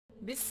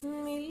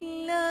بسم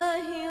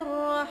الله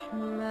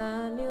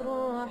الرحمن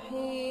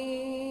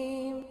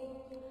الرحيم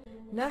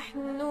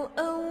نحن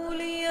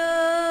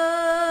أولياؤكم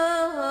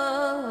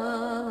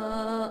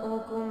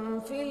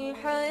في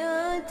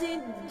الحياة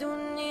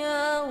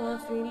الدنيا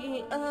وفي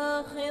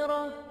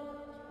الآخرة.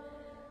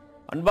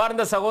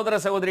 அன்பார்ந்த சகோதர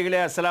சகோதரிகளே,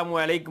 அஸ்ஸலாமு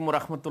அலைக்கும்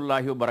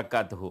வரஹ்மத்துல்லாஹி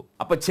வபரகாத்துஹு.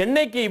 அப்ப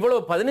சென்னைக்கு இவ்வளவு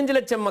 15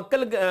 லட்சம்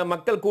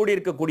மக்கள் கூடி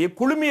இருக்கக்கூடிய,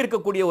 குழுமி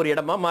இருக்கக்கூடிய ஒரு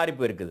இடமா மாறி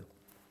போயிருக்குது.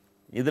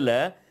 இதுல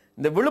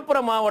இந்த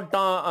விழுப்புரம்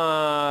மாவட்டம்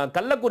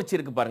கள்ளக்குறிச்சி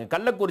இருக்கு பாருங்க,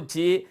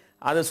 கள்ளக்குறிச்சி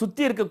அதை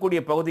சுத்தி இருக்கக்கூடிய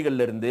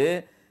பகுதிகளில் இருந்து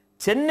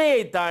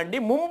சென்னையை தாண்டி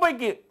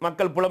மும்பைக்கு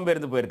மக்கள்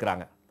புலம்பெயர்ந்து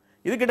போயிருக்கிறாங்க.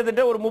 இது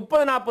கிட்டத்தட்ட ஒரு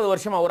 30-40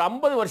 வருஷமா, ஒரு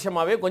 50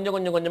 வருஷமாவே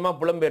கொஞ்சமா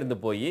புலம்பெயர்ந்து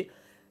போய்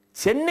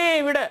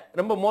சென்னையை விட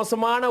ரொம்ப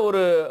மோசமான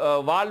ஒரு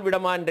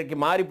வாழ்விடமா இன்றைக்கு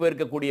மாறி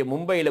போயிருக்கக்கூடிய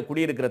மும்பையில்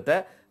குடியிருக்கிறத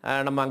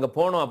நம்ம அங்கே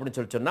போனோம்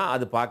அப்படின்னு சொன்னா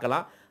அது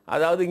பார்க்கலாம்.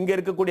 அதாவது இங்கே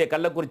இருக்கக்கூடிய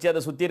கள்ளக்குறிச்சி,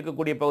 அதை சுற்றி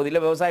இருக்கக்கூடிய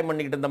பகுதியில் விவசாயம்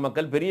பண்ணிக்கிட்டு இருந்த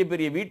மக்கள், பெரிய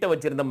பெரிய வீட்டை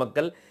வச்சிருந்த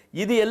மக்கள்,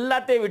 இது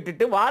எல்லாத்தையும்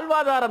விட்டுட்டு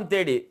வாழ்வாதாரம்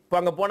தேடி இப்போ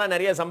அங்கே போனால்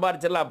நிறைய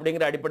சம்பாரிச்சிடலாம்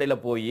அப்படிங்கிற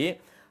அடிப்படையில் போய்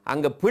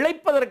அங்கே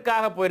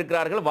பிழைப்பதற்காக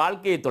போயிருக்கிறார்கள்.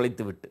 வாழ்க்கையை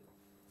தொலைத்து விட்டு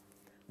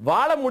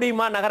வாழ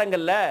முடியுமா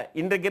நகரங்களில்?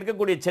 இன்றைக்கு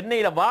இருக்கக்கூடிய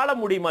சென்னையில் வாழ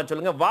முடியுமா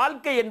சொல்லுங்க?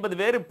 வாழ்க்கை என்பது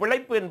வேறு,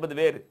 பிழைப்பு என்பது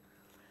வேறு.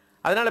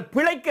 அதனால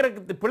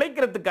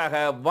பிழைக்கிறதுக்காக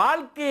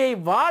வாழ்க்கையை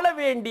வாழ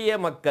வேண்டிய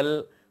மக்கள்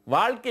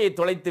வாழ்க்கையை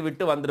தொலைத்து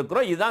விட்டு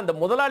வந்திருக்கிறோம். இதுதான் இந்த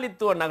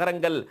முதலாளித்துவ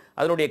நகரங்கள்,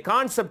 அதனுடைய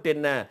கான்செப்ட்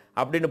என்ன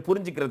அப்படின்னு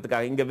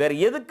புரிஞ்சுக்கிறதுக்காக. இங்க வேற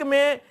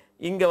எதுக்குமே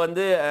இங்க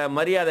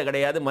மரியாதை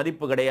கிடையாது,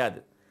 மதிப்பு கிடையாது.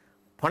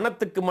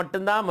 பணத்துக்கு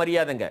மட்டும்தான்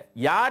மரியாதைங்க.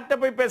 யார்கிட்ட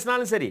போய்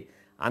பேசினாலும் சரி,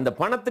 அந்த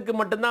பணத்துக்கு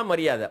மட்டும்தான்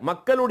மரியாதை.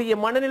 மக்களுடைய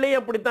மனநிலை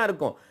அப்படித்தான்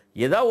இருக்கும்.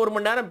 ஏதோ ஒரு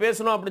மணி நேரம்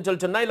பேசணும்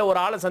அப்படின்னு சொன்னா, இல்லை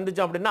ஒரு ஆளை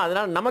சந்திச்சோம் அப்படின்னா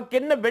அதனால நமக்கு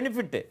என்ன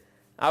பெனிஃபிட்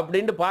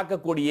அப்படின்னு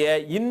பார்க்கக்கூடிய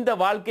இந்த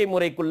வாழ்க்கை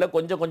முறைக்குள்ள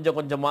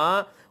கொஞ்சமா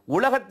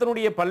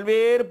உலகத்தினுடைய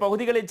பல்வேறு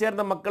பகுதிகளை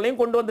சேர்ந்த மக்களையும்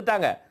கொண்டு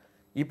வந்துட்டாங்க.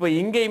 இப்போ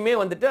இங்கேயுமே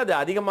அது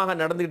அதிகமாக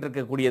நடந்துகிட்டு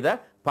இருக்கக்கூடியதை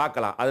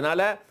பார்க்கலாம். அதனால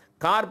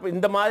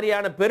இந்த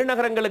மாதிரியான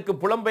பெருநகரங்களுக்கு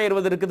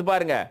புலம்பெயர்வது இருக்குது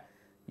பாருங்க,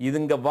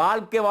 இதுங்க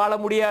வாழ்க்கை வாழ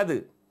முடியாது.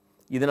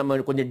 இது நம்ம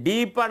கொஞ்சம்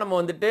டீப்பா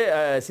நம்ம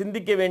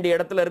சிந்திக்க வேண்டிய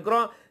இடத்துல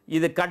இருக்கிறோம்.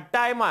 இது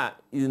கட்டாயமா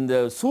இந்த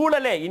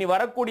சூழலே, இனி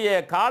வரக்கூடிய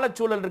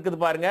காலச்சூழல் இருக்குது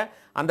பாருங்க,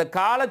 அந்த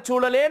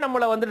காலச்சூழலே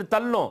நம்மளை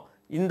தள்ளும்.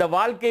 இந்த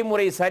வாழ்க்கை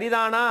முறை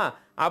சரிதானா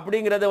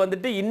அப்படிங்கறத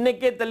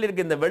இன்னைக்கே தள்ளி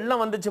இருக்கு. இந்த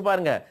வெள்ளம் வந்துச்சு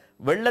பாருங்க,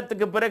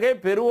 வெள்ளத்துக்கு பிறகு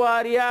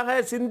பெருவாரியாக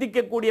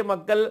சிந்திக்கக்கூடிய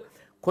மக்கள்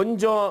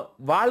கொஞ்சம்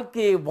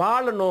வாழ்க்கையை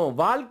வாழணும்,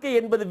 வாழ்க்கை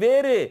என்பது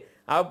வேறு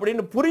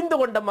அப்படின்னு புரிந்து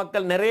கொண்ட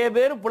மக்கள் நிறைய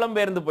பேர்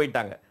புலம்பெயர்ந்து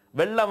போயிட்டாங்க.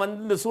 வெள்ளம்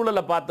இந்த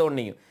சூழலை பார்த்த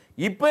உடனே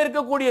இப்ப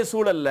இருக்கக்கூடிய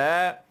சூழல்ல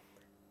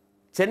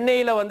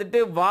சென்னையில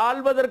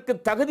வாழ்வதற்கு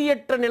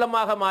தகுதியற்ற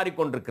நிலமாக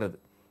மாறிக்கொண்டிருக்கிறது.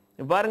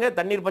 பாருங்க,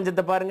 தண்ணீர்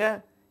பஞ்சத்தை பாருங்க.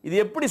 இது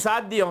எப்படி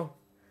சாத்தியம்?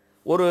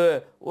 ஒரு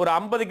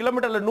 50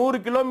 கிலோமீட்டர்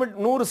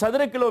 100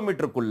 சதுர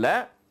கிலோமீட்டருக்குள்ள,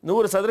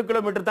 100 சதுர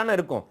கிலோமீட்டர் தானே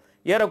இருக்கும்,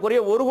 ஏறக்குறைய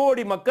 1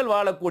 கோடி மக்கள்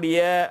வாழக்கூடிய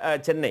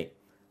சென்னை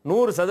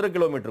 100 சதுர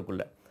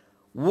கிலோமீட்டருக்குள்ள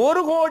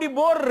 1 கோடி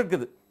போர்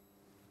இருக்குது.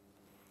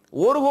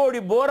 1 கோடி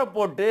போரை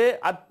போட்டு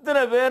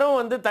அத்தனை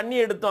பேரும் தண்ணி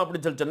எடுத்தோம்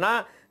அப்படின்னு சொன்னா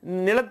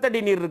நிலத்தடி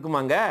நீர்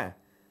இருக்குமாங்க?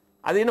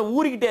 அது என்ன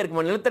ஊறிக்கிட்டே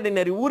இருக்குமா? நிலத்தடி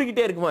நீர்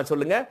ஊறிக்கிட்டே இருக்குமா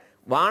சொல்லுங்க?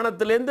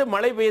 வானத்திலேருந்து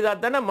மழை பெய்தா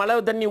தானே, மழை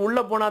தண்ணி உள்ள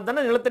போனா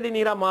தானே நிலத்தடி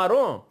நீரா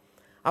மாறும்.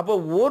 அப்போ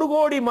 1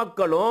 கோடி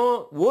மக்களும்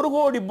 1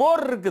 கோடி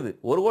போர் இருக்குது.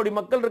 1 கோடி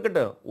மக்கள்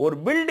இருக்கட்டும், ஒரு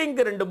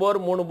பில்டிங்க்கு 2 போர்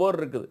 3 போர்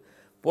இருக்குது.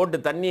 போட்டு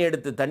தண்ணி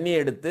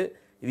எடுத்து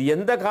இது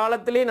எந்த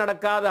காலத்திலேயும்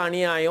நடக்காத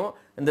அநியாயம்.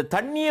 இந்த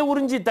தண்ணியை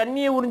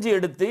உறிஞ்சி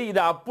எடுத்து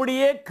இதை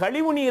அப்படியே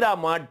கழிவு நீரா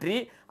மாற்றி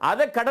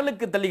அதை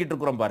கடலுக்கு தள்ளிக்கிட்டு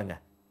இருக்கிறோம் பாருங்க.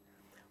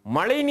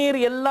 மழை நீர்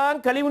எல்லாம்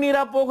கழிவு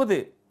நீரா போகுது.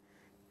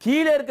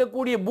 கீழே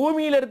இருக்கக்கூடிய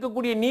பூமியில்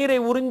இருக்கக்கூடிய நீரை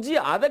உறிஞ்சி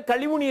அதை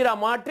கழிவு நீரா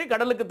மாற்றி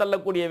கடலுக்கு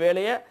தள்ளக்கூடிய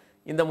வேலையை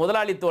இந்த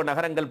முதலாளித்துவ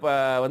நகரங்கள்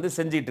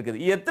செஞ்சிட்டு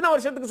இருக்குது. எத்தனை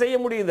வருஷத்துக்கு செய்ய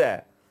முடியுது?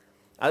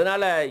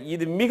 அதனால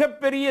இது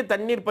மிகப்பெரிய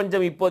தண்ணீர்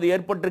பஞ்சம் இப்போது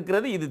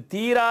ஏற்பட்டிருக்கிறது. இது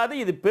தீராது,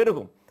 இது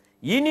பெருகும்.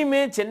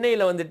 இனிமே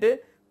சென்னையில்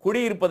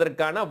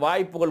குடியிருப்பதற்கான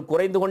வாய்ப்புகள்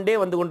குறைந்து கொண்டே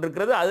வந்து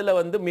கொண்டிருக்கிறது. அதுல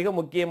மிக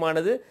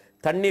முக்கியமானது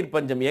தண்ணீர்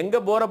பஞ்சம். எங்க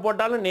போரை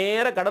போட்டாலும்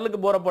நேர கடலுக்கு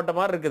போரை போட்ட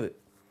மாதிரி இருக்குது.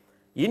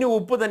 இனி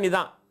உப்பு தண்ணி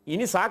தான்,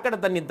 இனி சாக்கடை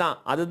தண்ணி தான்.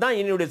 அதுதான்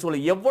இனியுடைய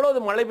சூழல். எவ்வளவு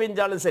மழை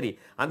பெஞ்சாலும் சரி,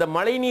 அந்த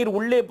மழை நீர்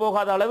உள்ளே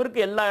போகாத அளவிற்கு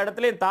எல்லா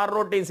இடத்துலையும் தார்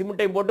ரோட்டையும்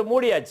சிமெண்ட்டையும் போட்டு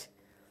மூடியாச்சு.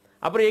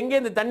 அப்புறம் எங்கே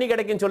இந்த தண்ணி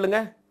கிடைக்குன்னு சொல்லுங்க?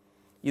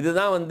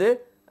 இதுதான்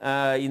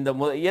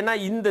ஏன்னா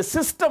இந்த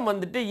சிஸ்டம்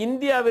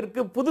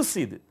இந்தியாவிற்கு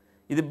புதுசு.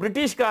 இது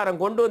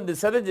பிரிட்டிஷ்காரன் கொண்டு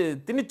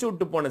திணிச்சு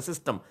விட்டு போன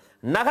சிஸ்டம்.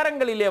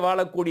 நகரங்களிலே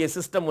வாழக்கூடிய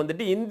சிஸ்டம்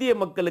இந்திய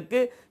மக்களுக்கு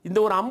இந்த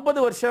ஒரு 50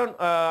 வருஷம்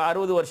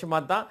 60 வருஷமா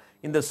தான்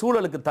இந்த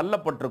சூழலுக்கு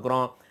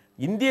தள்ளப்பட்டிருக்கிறோம்.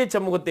 இந்திய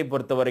சமூகத்தை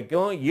பொறுத்த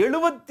வரைக்கும்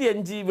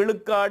 75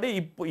 விழுக்காடு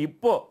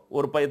இப்போ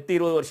ஒரு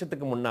 10-20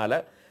 வருஷத்துக்கு முன்னால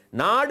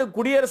நாடு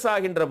குடியரசு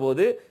ஆகின்ற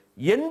போது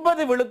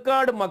 80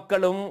 விழுக்காடு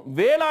மக்களும்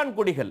வேளாண்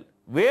குடிகள்,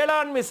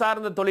 வேளாண்மை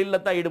சார்ந்த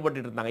தொழிலில் தான்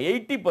ஈடுபட்டு இருந்தாங்க.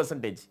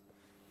 80%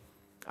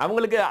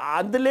 அவங்களுக்கு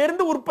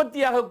அதிலிருந்து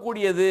உற்பத்தியாக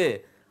கூடியது,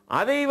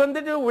 அதை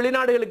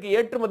வெளிநாடுகளுக்கு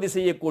ஏற்றுமதி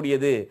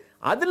செய்யக்கூடியது,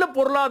 அதுல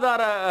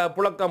பொருளாதார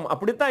புழக்கம்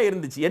அப்படித்தான்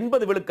இருந்துச்சு.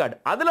 80 விழுக்காடு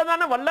அதுல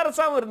தானே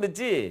வல்லரசாவும்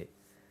இருந்துச்சு.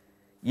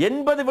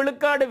 80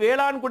 விழுக்காடு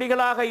வேளாண்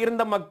குடிகளாக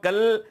இருந்த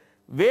மக்கள்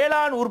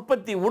வேளாண்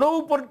உற்பத்தி,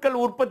 உணவுப் பொருட்கள்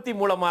உற்பத்தி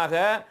மூலமாக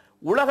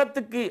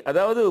உலகத்துக்கு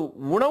அதாவது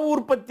உணவு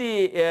உற்பத்தி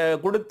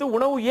கொடுத்து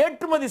உணவு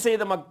ஏற்றுமதி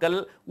செய்த மக்கள்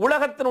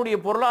உலகத்தினுடைய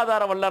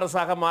பொருளாதார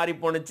வல்லரசாக மாறி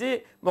போனுச்சு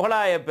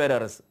முகலாய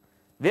பேரரசு.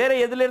 வேற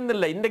எதுல இருந்து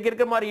இல்லை, இன்றைக்கு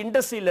இருக்கிற மாதிரி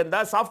இண்டஸ்ட்ரியில இருந்தா,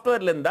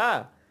 சாஃப்ட்வேர்ல இருந்தா,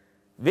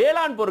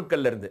 வேளாண்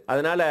பொருட்கள்ல இருந்து.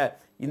 அதனால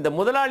இந்த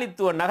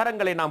முதலாளித்துவ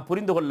நகரங்களை நாம்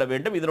புரிந்து கொள்ள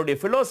வேண்டும். இதனுடைய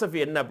பிலோசபி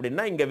என்ன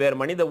அப்படின்னா, இங்க வேற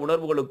மனித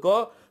உணர்வுகளுக்கோ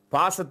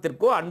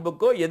பாசத்திற்கோ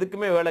அன்புக்கோ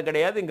எதுக்குமே வேலை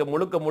கிடையாது. இங்க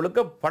முழுக்க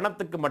முழுக்க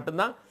பணத்துக்கு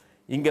மட்டும்தான்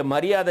இங்க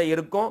மரியாதை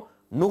இருக்கும்.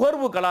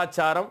 நுகர்வு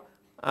கலாச்சாரம்,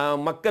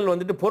 மக்கள்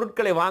வந்துட்டு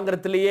பொருட்களை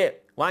வாங்குறதுலேயே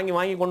வாங்கி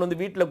வாங்கி கொண்டு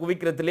வந்து வீட்டில்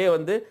குவிக்கிறதுலேயே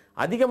வந்து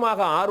அதிகமாக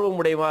ஆர்வம்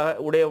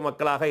உடைய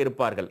மக்களாக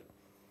இருப்பார்கள்.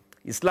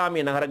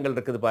 இஸ்லாமிய நகரங்கள்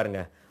இருக்குது பாருங்க,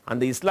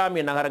 அந்த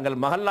இஸ்லாமிய நகரங்கள்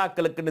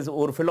மஹல்லாக்களுக்குன்னு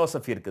ஒரு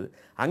பிலோசபி இருக்குது.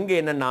 அங்கே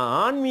என்னன்னா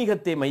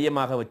ஆன்மீகத்தை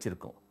மையமாக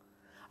வச்சிருக்கோம்.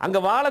 அங்க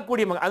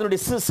வாழக்கூடிய அதனுடைய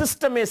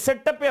சிஸ்டமே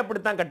செட்டப்பே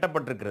அப்படித்தான்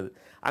கட்டப்பட்டிருக்கிறது.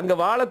 அங்க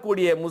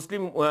வாழக்கூடிய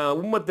முஸ்லிம்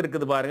உம்மத்து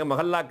இருக்குது பாருங்க,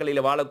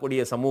 மஹல்லாக்களில்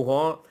வாழக்கூடிய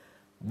சமூகம்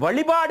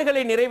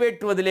வழிபாடுகளை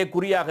நிறைவேற்றுவதிலே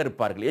குறியாக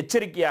இருப்பார்கள்,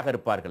 எச்சரிக்கையாக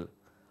இருப்பார்கள்.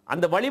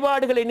 அந்த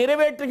வழிபாடுகளை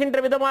நிறைவேற்றுகின்ற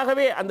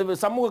விதமாகவே அந்த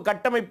சமூக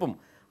கட்டமைப்பும்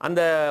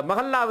அந்த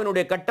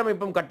மஹல்லாவினுடைய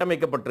கட்டமைப்பும்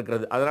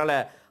கட்டமைக்கப்பட்டிருக்கிறது. அதனால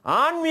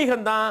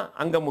ஆன்மீகம் தான்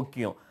அங்க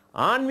முக்கியம்.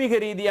 ஆன்மீக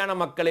ரீதியான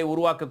மக்களை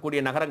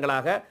உருவாக்கக்கூடிய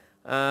நகரங்களாக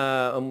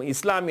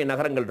இஸ்லாமிய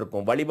நகரங்கள்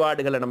இருக்கும்.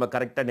 வழிபாடுகளை நம்ம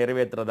கரெக்டாக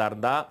நிறைவேற்றுறதா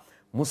இருந்தா,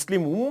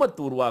 முஸ்லிம்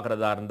உம்மத்து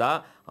உருவாகிறதா இருந்தா,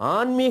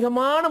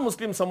 ஆன்மீகமான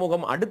முஸ்லிம்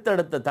சமூகம்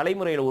அடுத்தடுத்த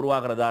தலைமுறையில்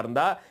உருவாகிறதா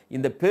இருந்தா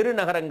இந்த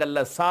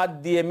பெருநகரங்கள்ல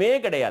சாத்தியமே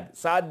கிடையாது,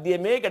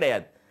 சாத்தியமே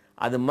கிடையாது.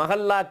 அது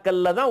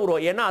மஹல்லாக்கள்ல தான் உருவா.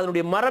 ஏன்னா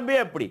அதனுடைய மரபே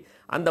அப்படி.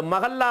 அந்த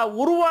மஹல்லா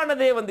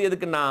உருவானதே வந்து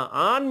எதுக்குன்னா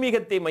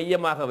ஆன்மீகத்தை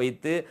மையமாக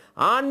வைத்து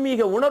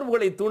ஆன்மீக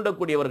உணர்வுகளை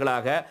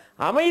தூண்டக்கூடியவர்களாக,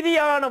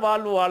 அமைதியான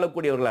வாழ்வு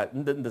வாழக்கூடியவர்களாக.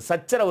 இந்த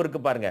சச்சரவு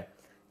இருக்கு பாருங்க,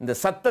 இந்த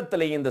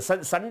சத்தத்திலையும் இந்த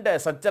சண்டை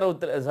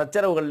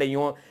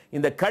சச்சரவுகள்லையும்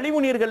இந்த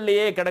கழிவு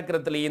நீர்கள்லேயே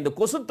கிடக்கிறதுலையும் இந்த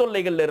கொசு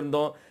தொல்லைகள்ல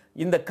இருந்தும்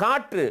இந்த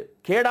காற்று,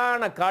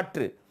 கேடான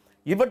காற்று,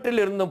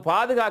 இவற்றில் இருந்தும்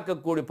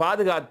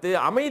பாதுகாத்து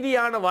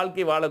அமைதியான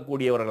வாழ்க்கை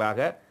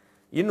வாழக்கூடியவர்களாக,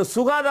 இன்னும்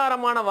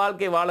சுகாதாரமான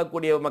வாழ்க்கை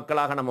வாழக்கூடிய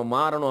மக்களாக நம்ம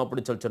மாறணும்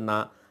அப்படி சொன்னா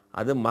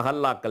அது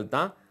மஹல்லாக்கள்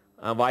தான்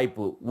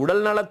வாய்ப்பு.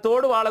 உடல்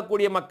நலத்தோடு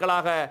வாழக்கூடிய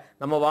மக்களாக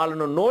நம்ம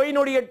வாழணும், நோய்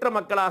நொடியற்ற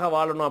மக்களாக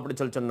வாழணும் அப்படி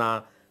சொன்னா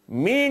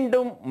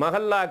மீண்டும்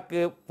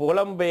மஹல்லாக்கு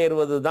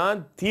புலம்பெயர்வது தான்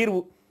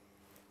தீர்வு.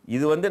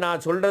 இது வந்து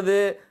நான் சொல்றது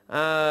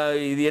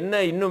இது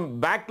என்ன இன்னும்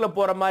பேக்ல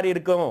போற மாதிரி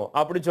இருக்கும்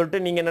அப்படி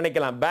சொல்லிட்டு நீங்க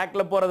நினைக்கலாம்.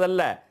 பேக்ல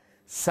போறதல்ல,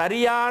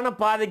 சரியான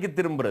பாதைக்கு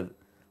திரும்புறது.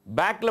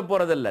 பேக்ல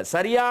போறதல்ல,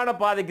 சரியான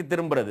பாதைக்கு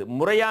திரும்புறது.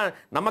 முறையா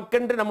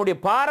நமக்கென்று நம்முடைய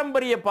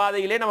பாரம்பரிய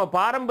பாதையிலே நம்ம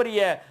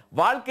பாரம்பரிய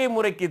வாழ்க்கை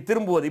முறைக்கு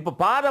திரும்புவது. இப்ப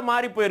பாதை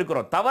மாறி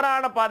போயிருக்கிறோம்,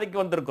 தவறான பாதைக்கு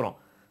வந்திருக்கிறோம்.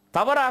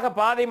 தவறாக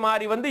பாதை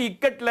மாறி வந்து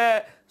இக்கட்ல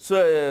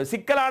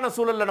சிக்கலான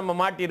சூழல்ல நம்ம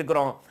மாட்டி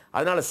இருக்கிறோம்.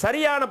 அதனால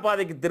சரியான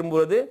பாதைக்கு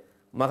திரும்புவது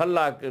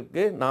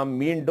மஹல்லாக்கு நாம்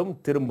மீண்டும்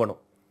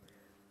திரும்பணும்.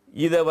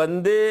 இதை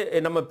வந்து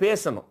நம்ம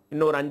பேசணும்.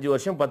 இன்னொரு 5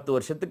 வருஷம் 10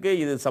 வருஷத்துக்கு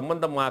இது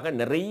சம்பந்தமாக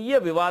நிறைய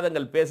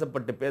விவாதங்கள்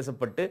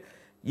பேசப்பட்டு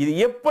இது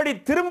எப்படி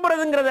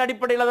திரும்புறதுங்கிறது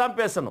அடிப்படையில் தான்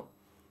பேசணும்.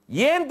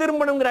 ஏன்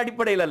திரும்பணுங்கிற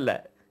அடிப்படையில் அல்ல.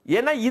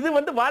 ஏன்னா இது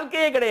வந்து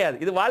வாழ்க்கையே கிடையாது,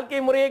 இது வாழ்க்கை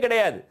முறையே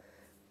கிடையாது.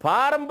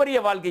 பாரம்பரிய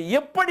வாழ்க்கை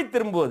எப்படி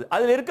திரும்புவது,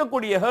 அதில்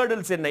இருக்கக்கூடிய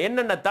ஹேர்டில்ஸ்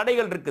என்னென்ன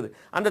தடைகள் இருக்குது,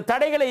 அந்த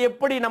தடைகளை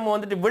எப்படி நம்ம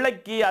வந்துட்டு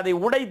விளக்கி அதை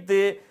உடைத்து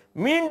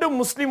மீண்டும்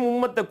முஸ்லிம்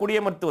உம்மத்தை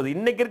குடியமர்த்துவது.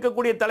 இன்னைக்கு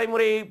இருக்கக்கூடிய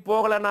தலைமுறை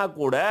போகலனா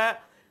கூட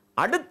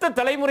அடுத்த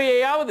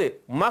தலைமுறையாவது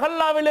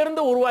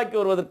மஹல்லாவிலிருந்து உருவாக்கி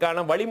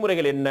வருவதற்கான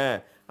வழிமுறைகள் என்ன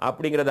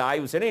அப்படிங்கிறத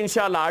ஆய்வு செய்யணும்.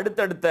 இன்ஷா அல்லாஹ்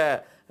அடுத்தடுத்த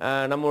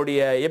நம்முடைய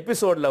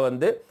எபிசோட்ல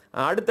வந்து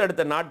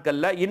அடுத்தடுத்த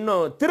நாட்களில்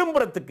இன்னும்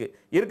திரும்புறதுக்கு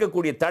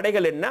இருக்கக்கூடிய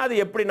தடைகள் என்ன, அது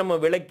எப்படி நம்ம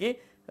விளக்கி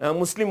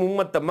முஸ்லிம்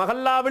உம்மத்தை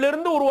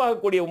மஹல்லாவிலிருந்து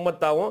உருவாகக்கூடிய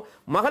உம்மத்தாகவும்,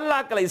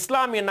 மஹல்லாக்களை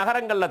இஸ்லாமிய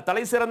நகரங்களில்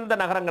தலை சிறந்த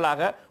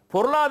நகரங்களாக,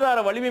 பொருளாதார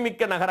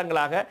வலிமைமிக்க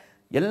நகரங்களாக,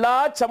 எல்லா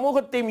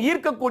சமூகத்தையும்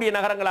ஈர்க்கக்கூடிய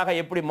நகரங்களாக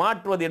எப்படி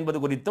மாற்றுவது என்பது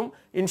குறித்தும்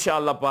இன்ஷா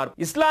அல்லாஹ்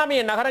பார்ப்போம்.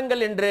 இஸ்லாமிய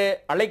நகரங்கள் என்று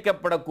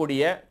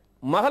அழைக்கப்படக்கூடிய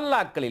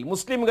மஹல்லாக்களில்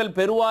முஸ்லிம்கள்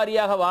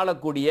பெருவாரியாக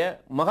வாழக்கூடிய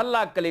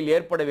மஹல்லாக்களில்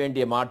ஏற்பட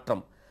வேண்டிய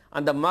மாற்றம்,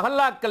 அந்த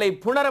மஹல்லாக்களை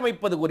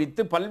புனரமைப்பது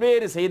குறித்து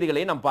பல்வேறு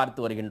செய்திகளை நாம் பார்த்து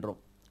வருகின்றோம்.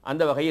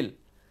 அந்த வகையில்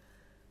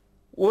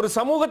ஒரு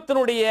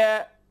சமூகத்தினுடைய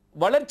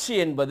வளர்ச்சி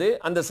என்பது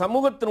அந்த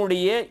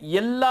சமூகத்தினுடைய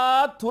எல்லா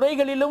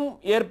துறைகளிலும்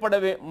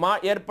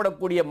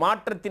ஏற்படக்கூடிய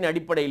மாற்றத்தின்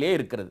அடிப்படையிலே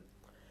இருக்கிறது.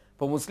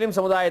 இப்போ முஸ்லிம்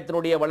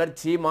சமுதாயத்தினுடைய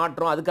வளர்ச்சி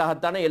மாற்றம்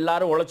அதுக்காகத்தானே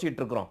எல்லாரும்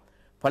உழைச்சிட்டு இருக்கிறோம்.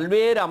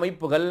 பல்வேறு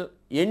அமைப்புகள்,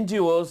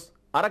 என்ஜிஓஸ்,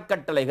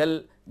 அறக்கட்டளைகள்,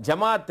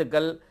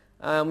 ஜமாத்துக்கள்,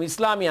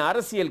 இஸ்லாமிய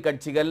அரசியல்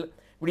கட்சிகள்,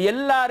 இப்படி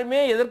எல்லாருமே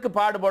எதற்கு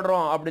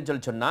பாடுபடுறோம்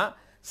அப்படின்னு சொன்னா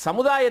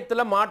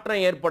சமுதாயத்தில்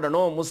மாற்றம்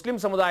ஏற்படணும், முஸ்லிம்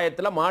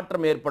சமுதாயத்தில்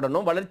மாற்றம்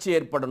ஏற்படணும், வளர்ச்சி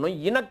ஏற்படணும்,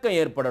 இணக்கம்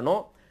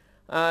ஏற்படணும்.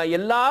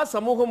 எல்லா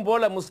சமூகம்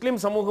போல முஸ்லிம்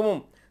சமூகமும்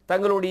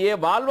தங்களுடைய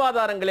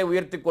வாழ்வாதாரங்களை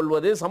உயர்த்தி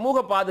கொள்வது,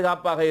 சமூக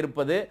பாதுகாப்பாக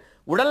இருப்பது,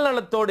 உடல்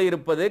நலத்தோடு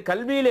இருப்பது,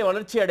 கல்வியிலே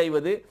வளர்ச்சி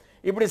அடைவது,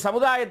 இப்படி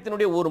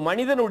சமுதாயத்தினுடைய ஒரு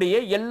மனிதனுடைய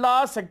எல்லா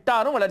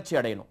செக்டாரும் வளர்ச்சி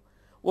அடையணும்,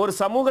 ஒரு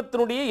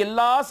சமூகத்தினுடைய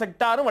எல்லா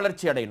செக்டாரும்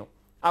வளர்ச்சி அடையணும்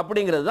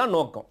அப்படிங்கிறது தான்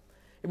நோக்கம்.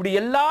 இப்படி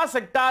எல்லா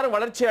செக்டாரும்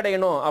வளர்ச்சி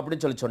அடையணும்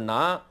அப்படின்னு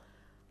சொன்னா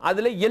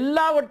அதுல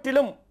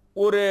எல்லாவற்றிலும்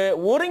ஒரு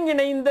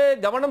ஒருங்கிணைந்த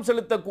கவனம்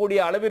செலுத்தக்கூடிய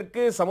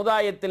அளவிற்கு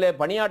சமுதாயத்தில்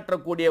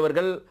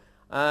பணியாற்றக்கூடியவர்கள்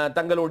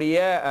தங்களுடைய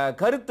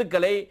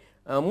கருத்துக்களை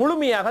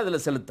முழுமையாக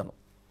அதில் செலுத்தணும்.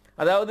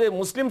 அதாவது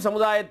முஸ்லிம்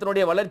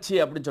சமுதாயத்தினுடைய வளர்ச்சி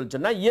அப்படின்னு சொல்லி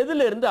சொன்னா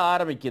எதுல இருந்து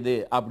ஆரம்பிக்குது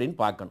அப்படின்னு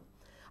பார்க்கணும்.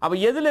 அப்ப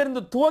எதுல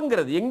இருந்து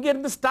துவங்குறது, எங்க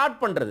இருந்து ஸ்டார்ட்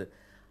பண்றது,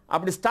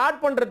 அப்படி ஸ்டார்ட்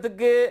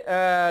பண்றதுக்கு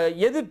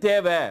எது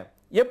தேவை,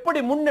 எப்படி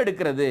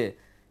முன்னெடுக்கிறது,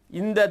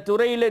 இந்த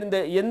துறையில இந்த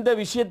எந்த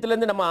விஷயத்துல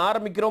இருந்து நம்ம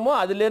ஆரம்பிக்கிறோமோ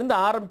அதுல இருந்து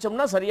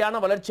ஆரம்பிச்சோம்னா சரியான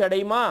வளர்ச்சி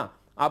அடையுமா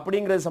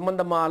அப்படிங்கிறது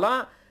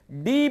சம்பந்தமாலாம்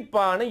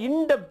டீப்பான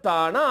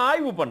இன்டெப்தான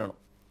ஆய்வு பண்ணணும்.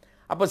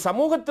 அப்ப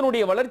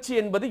சமூகத்தினுடைய வளர்ச்சி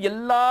என்பது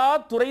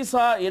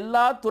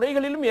எல்லா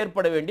துறைகளிலும்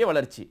ஏற்பட வேண்டிய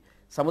வளர்ச்சி.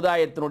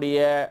 சமுதாயத்தினுடைய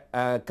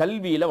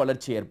கல்வியில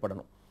வளர்ச்சி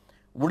ஏற்படணும்,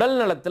 உடல்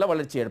நலத்துல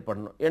வளர்ச்சி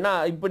ஏற்படணும். ஏன்னா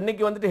இப்ப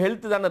இன்னைக்கு வந்துட்டு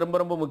ஹெல்த் தானே ரொம்ப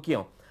ரொம்ப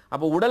முக்கியம்.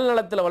 அப்போ உடல்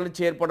நலத்தில்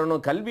வளர்ச்சி ஏற்படணும்,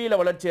 கல்வியில்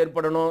வளர்ச்சி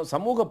ஏற்படணும்,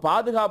 சமூக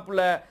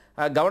பாதுகாப்பில்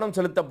கவனம்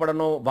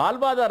செலுத்தப்படணும்,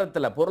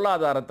 வாழ்வாதாரத்தில்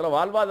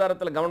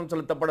கவனம்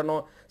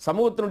செலுத்தப்படணும்,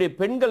 சமூகத்தினுடைய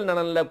பெண்கள்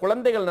நலனில்,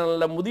 குழந்தைகள்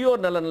நலனில்,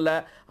 முதியோர் நலனில்,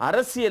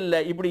 அரசியலில்,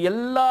 இப்படி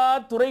எல்லா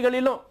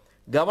துறைகளிலும்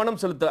கவனம்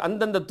செலுத்த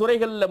அந்தந்த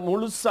துறைகளில்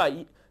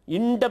முழுசாக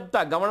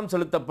இன்டெப்த்தாக கவனம்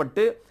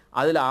செலுத்தப்பட்டு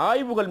அதில்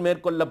ஆய்வுகள்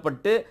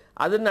மேற்கொள்ளப்பட்டு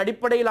அதன்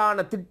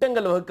அடிப்படையிலான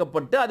திட்டங்கள்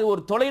வகுக்கப்பட்டு அது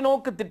ஒரு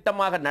தொலைநோக்கு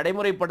திட்டமாக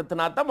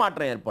நடைமுறைப்படுத்தினா தான்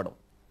மாற்றம் ஏற்படும்.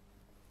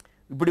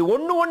 இப்படி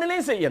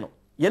ஒன்றுலையும் செய்யணும்,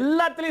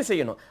 எல்லாத்திலையும்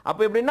செய்யணும்.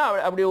 அப்போ எப்படின்னா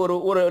அப்படி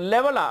ஒரு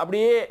லெவலா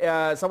அப்படியே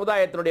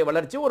சமுதாயத்தினுடைய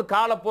வளர்ச்சி ஒரு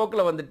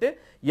காலப்போக்கில் வந்துட்டு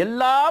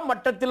எல்லா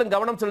மட்டத்திலும்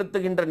கவனம்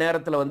செலுத்துகின்ற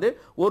நேரத்தில் வந்து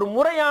ஒரு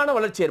முறையான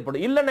வளர்ச்சி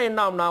ஏற்படும். இல்லைன்னா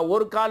என்ன ஆகும்னா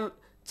ஒரு கால்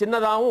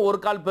சின்னதாகவும் ஒரு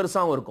கால்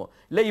பெருசாகவும் இருக்கும்,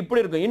 இல்லை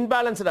இப்படி இருக்கும்,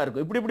 இன்பேலன்ஸ்டாக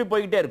இருக்கும், இப்படி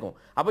போய்கிட்டே இருக்கும்.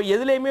 அப்போ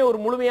எதுலேயுமே ஒரு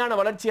முழுமையான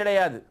வளர்ச்சி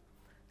அடையாது,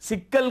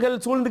 சிக்கல்கள்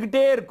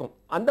சூழ்ந்துக்கிட்டே இருக்கும்.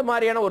 அந்த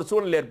மாதிரியான ஒரு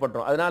சூழ்நிலை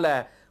ஏற்பட்டுரும். அதனால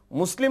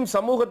முஸ்லிம்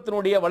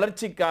சமூகத்தினுடைய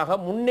வளர்ச்சிக்காக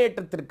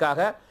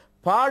முன்னேற்றத்திற்காக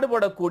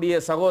பாடுபடக்கூடிய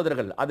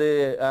சகோதரர்கள் அது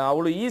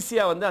அவ்வளோ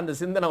ஈஸியாக வந்து அந்த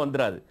சிந்தனை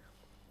வந்துடாது.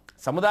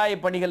 சமுதாய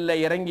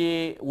பணிகளில் இறங்கி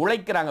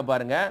உழைக்கிறாங்க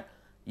பாருங்க.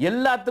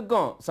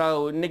 எல்லாத்துக்கும்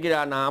இன்னைக்கு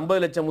நான் 50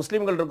 லட்சம்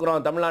முஸ்லீம்கள்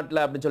இருக்கிறோம்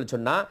தமிழ்நாட்டில் அப்படின்னு சொல்லி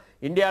சொன்னால்,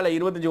 இந்தியாவில்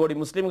 25 கோடி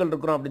முஸ்லீம்கள்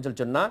இருக்கிறோம் அப்படின்னு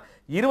சொல்லி சொன்னால்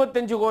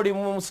 25 கோடி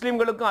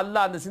முஸ்லீம்களுக்கும்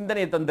அல்லாஹ் அந்த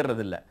சிந்தனையை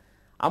தந்துடுறது இல்லை.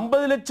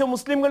 50 லட்சம்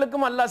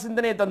முஸ்லீம்களுக்கும் அல்லாஹ்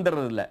சிந்தனையை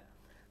தந்துடுறது இல்லை.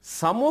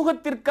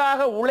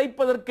 சமூகத்திற்காக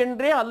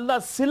உழைப்பதற்கென்றே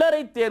அல்லாஹ்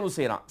சிலரை தேர்வு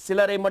செய்கிறான்,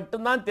 சிலரை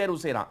மட்டும்தான் தேர்வு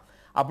செய்கிறான்.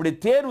 அப்படி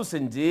தேர்வு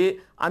செஞ்சு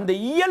அந்த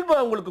இயல்பு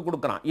அவங்களுக்கு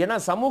கொடுக்குறான். ஏன்னா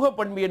சமூக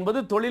பண்பு என்பது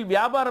தொழில்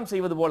வியாபாரம்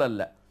செய்வது போல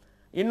அல்ல,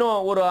 இன்னும்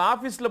ஒரு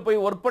ஆஃபீஸில்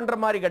போய் ஒர்க் பண்ணுற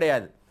மாதிரி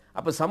கிடையாது.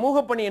 அப்போ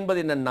சமூக பணி என்பது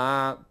என்னன்னா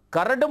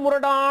கரடு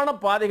முரடான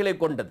பாதைகளை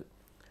கொண்டது.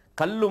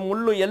 கல்லு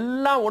முள்ளு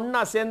எல்லாம்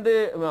ஒன்றா சேர்ந்து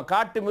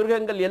காட்டு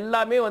மிருகங்கள்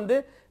எல்லாமே வந்து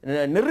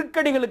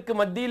நெருக்கடிகளுக்கு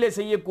மத்தியிலே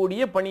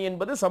செய்யக்கூடிய பணி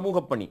என்பது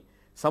சமூக பணி.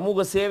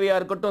 சமூக சேவையாக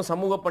இருக்கட்டும்,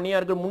 சமூக பணியாக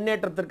இருக்கட்டும்,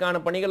 முன்னேற்றத்திற்கான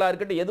பணிகளாக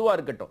இருக்கட்டும், எதுவாக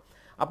இருக்கட்டும்.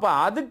 அப்போ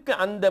அதுக்கு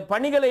அந்த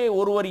பணிகளை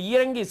ஒருவர்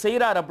இறங்கி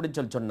செய்கிறார் அப்படின்னு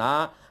சொல்லி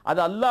சொன்னால் அது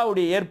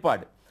அல்லாஹ்வுடைய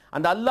ஏற்பாடு.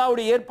 அந்த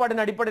அல்லாஹ்வுடைய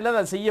ஏற்பாடின் அடிப்படையில்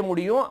அதை செய்ய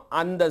முடியும்.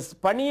 அந்த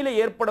பணியில்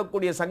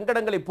ஏற்படக்கூடிய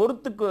சங்கடங்களை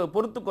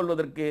பொறுத்து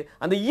கொள்வதற்கு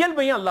அந்த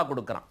இயல்பையும் அல்லாஹ்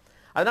கொடுக்குறான்.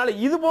 அதனால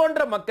இது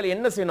போன்ற மக்கள்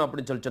என்ன செய்யணும்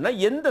அப்படின்னு சொல்லி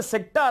சொன்னால், எந்த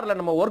செக்டாரில்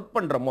நம்ம ஒர்க்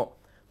பண்ணுறோமோ,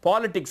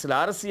 பாலிடிக்ஸில்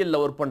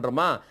அரசியலில் ஒர்க்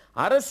பண்ணுறோமா,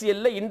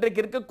 அரசியலில்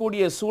இன்றைக்கு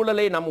இருக்கக்கூடிய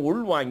சூழலை நம்ம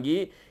உள்வாங்கி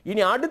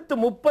இனி அடுத்து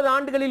 30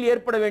 ஆண்டுகளில்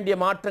ஏற்பட வேண்டிய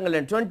மாற்றங்கள்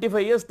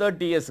 25 இயர்ஸ்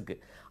 30 இயர்ஸுக்கு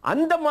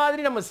அந்த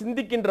மாதிரி நம்ம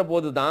சிந்திக்கின்ற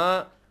போது தான்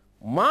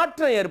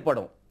மாற்றம்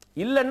ஏற்படும்.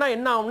 இல்லைன்னா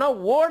என்ன ஆகும்னா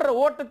ஓடுற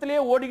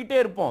ஓட்டத்திலேயே ஓடிக்கிட்டே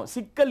இருப்போம்,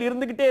 சிக்கல்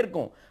இருந்துக்கிட்டே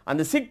இருக்கும்.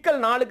 அந்த சிக்கல்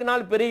நாளுக்கு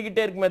நாள்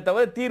பெருகிக்கிட்டே இருக்குமே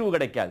தவிர தீர்வு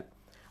கிடைக்காது.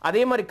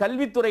 அதே மாதிரி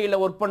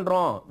கல்வித்துறையில் ஒர்க்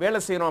பண்ணுறோம், வேலை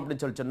செய்கிறோம்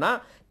அப்படின்னு சொல்லி சொன்னால்,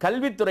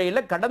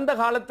 கல்வித்துறையில் கடந்த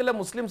காலத்தில்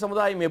முஸ்லீம்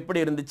சமுதாயம் எப்படி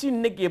இருந்துச்சு,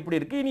 இன்னைக்கு எப்படி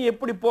இருக்குது, இனி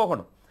எப்படி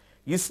போகணும்,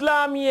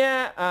 இஸ்லாமிய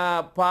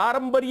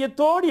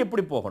பாரம்பரியத்தோடு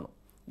எப்படி போகணும்,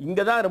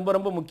 இங்கே தான் ரொம்ப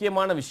ரொம்ப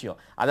முக்கியமான விஷயம்.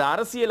 அது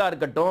அரசியலாக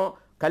இருக்கட்டும்,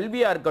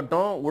 கல்வியாக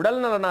இருக்கட்டும், உடல்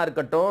நலனாக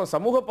இருக்கட்டும்,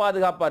 சமூக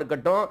பாதுகாப்பாக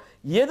இருக்கட்டும்,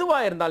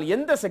 எதுவாக இருந்தாலும்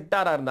எந்த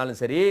செக்டாராக இருந்தாலும்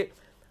சரி,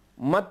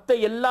 மற்ற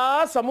எல்லா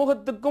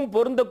சமூகத்துக்கும்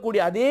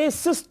பொருந்தக்கூடிய அதே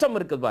சிஸ்டம்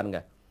இருக்குது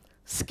பாருங்க,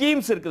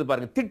 ஸ்கீம்ஸ் இருக்குது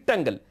பாருங்க,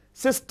 திட்டங்கள்,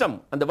 சிஸ்டம்,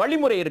 அந்த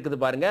வழிமுறை இருக்குது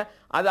பாருங்க,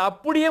 அது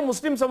அப்படியே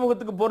முஸ்லிம்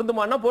சமூகத்துக்கு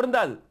பொருந்துமானா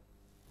பொருந்தாது.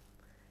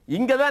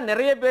 இங்க தான்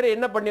நிறைய பேர்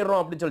என்ன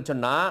பண்ணிடுறோம் அப்படின்னு சொல்லி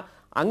சொன்னா,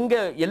 அங்க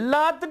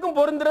எல்லாத்துக்கும்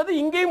பொருந்துறது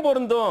இங்கேயும்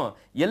பொருந்தும்,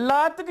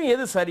 எல்லாத்துக்கும்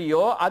எது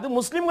சரியோ அது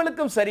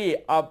முஸ்லிம்களுக்கும் சரி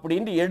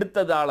அப்படின்னு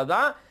எடுத்ததால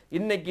தான்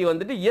இன்னைக்கு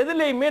வந்துட்டு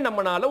எதுலையுமே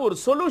நம்மளால ஒரு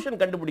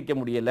சொல்யூஷன் கண்டுபிடிக்க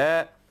முடியல,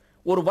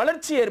 ஒரு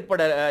வளர்ச்சி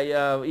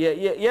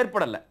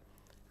ஏற்படல.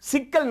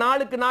 சிக்கல்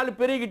நாளுக்கு நாள்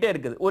பெருகிட்டே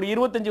இருக்குது. ஒரு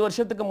 25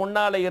 வருஷத்துக்கு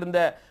முன்னால இருந்த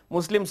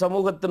முஸ்லிம்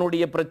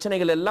சமூகத்தினுடைய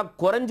பிரச்சனைகள் எல்லாம்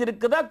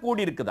குறைஞ்சிருக்குதா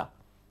கூடி இருக்குதா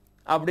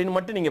அப்படின்னு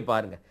மட்டும் நீங்க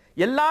பாருங்க.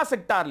 எல்லா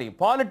செக்டார்லையும்,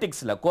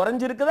 பாலிடிக்ஸ்ல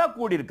குறைஞ்சிருக்குதா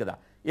கூடி இருக்குதா,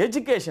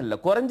 எஜுகேஷன்ல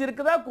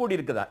குறைஞ்சிருக்குதா கூடி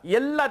இருக்குதா,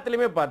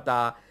 எல்லாத்துலயுமே பார்த்தா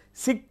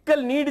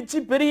சிக்கல் நீடிச்சு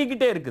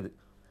பெருகிக்கிட்டே இருக்குது,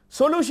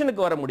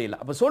 சொல்யூஷனுக்கு வர முடியல.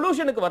 அப்ப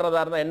சொல்யூஷனுக்கு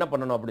வர்றதா இருந்தா என்ன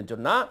பண்ணணும் அப்படின்னு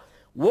சொன்னா,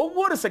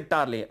 ஒவ்வொரு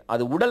செக்டார்லையும்,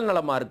 அது உடல்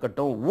நலமா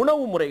இருக்கட்டும்,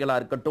 உணவு முறைகளா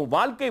இருக்கட்டும்,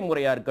 வாழ்க்கை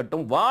முறையா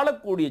இருக்கட்டும்,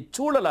 வாழக்கூடிய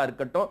சூழலா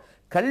இருக்கட்டும்,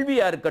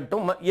 கல்வியா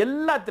இருக்கட்டும்,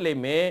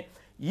 எல்லாத்திலையுமே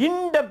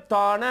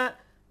இன்டெப்தான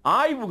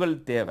ஆய்வுகள்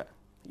தேவை.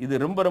 இது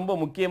ரொம்ப ரொம்ப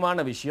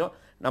முக்கியமான விஷயம்.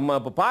 நம்ம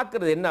இப்போ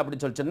பார்க்கறது என்ன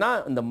அப்படின்னு சொல்லி சொன்னா,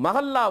 இந்த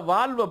மஹல்லா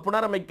வாழ்வை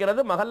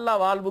புனரமைக்கிறது, மஹல்லா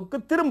வாழ்வுக்கு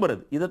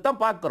திரும்புறது,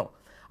 இதைத்தான் பார்க்குறோம்.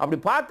 அப்படி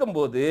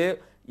பார்க்கும்போது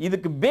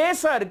இதுக்கு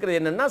பேஸா இருக்கிறது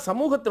என்னன்னா,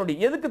 சமூகத்தினுடைய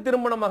எதுக்கு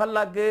திரும்பணும்,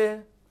 மஹல்லாக்கு,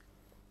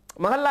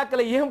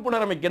 மஹல்லாக்களை ஏன்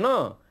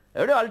புனரமைக்கணும்,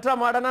 எப்படியோ அல்ட்ரா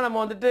மாடர்னா நம்ம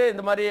வந்துட்டு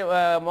இந்த மாதிரி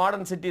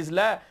மாடர்ன்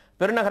சிட்டிஸில்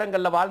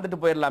பெருநகரங்களில் வாழ்ந்துட்டு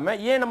போயிடலாமே,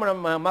 ஏன்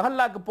நம்ம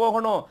மஹல்லாக்கு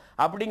போகணும்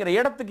அப்படிங்கிற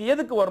இடத்துக்கு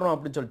எதுக்கு வரணும்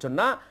அப்படின்னு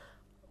சொன்னா,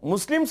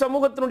 முஸ்லிம்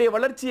சமூகத்தினுடைய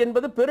வளர்ச்சி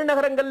என்பது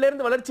பெருநகரங்கள்ல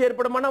இருந்து வளர்ச்சி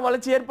ஏற்படுமானா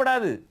வளர்ச்சி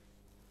ஏற்படாது.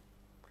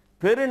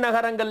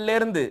 பெருநகரங்கள்ல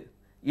இருந்து,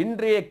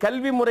 இன்றைய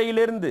கல்வி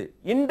முறையிலிருந்து,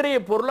 இன்றைய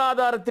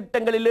பொருளாதார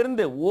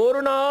திட்டங்களிலிருந்து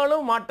ஒரு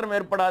நாளும் மாற்றம்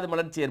ஏற்படாது,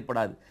 வளர்ச்சி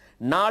ஏற்படாது.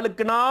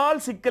 நாளுக்கு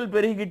நாள் சிக்கல்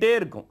பெருகிக்கிட்டே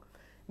இருக்கும்.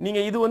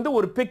 நீங்க இது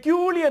ஒரு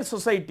பெக்யூலியர்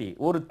சொசைட்டி,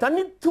 ஒரு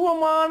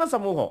தனித்துவமான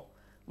சமூகம்.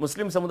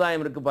 முஸ்லிம்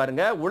சமுதாயம் இருக்கு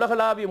பாருங்க,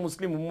 உலகளாவிய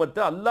முஸ்லிம் உம்மத்து,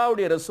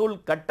 அல்லாஹ்வுடைய ரசூல்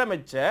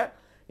கட்டமைச்ச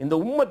இந்த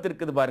உம்மத்து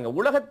இருக்குது பாருங்க,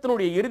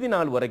 உலகத்தினுடைய இறுதி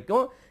நாள்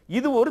வரைக்கும்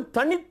இது ஒரு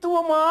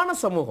தனித்துவமான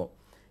சமூகம்.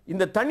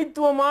 இந்த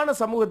தனித்துவமான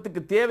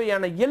சமூகத்துக்கு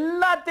தேவையான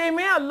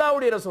எல்லாத்தையுமே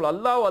அல்லாஹ்வுடைய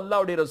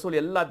ரசூல்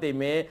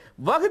எல்லாத்தையுமே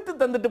வகுத்து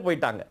தந்துட்டு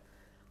போயிட்டாங்க.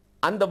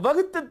 அந்த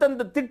வகுத்து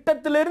தந்த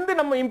திட்டத்திலிருந்து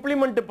நம்ம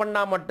இம்ப்ளிமெண்ட்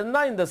பண்ணா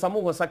மட்டும்தான் இந்த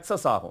சமூகம்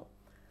சக்சஸ் ஆகும்.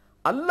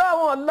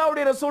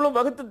 அல்லாஹ்வுடைய ரசூலும்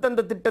வகுத்து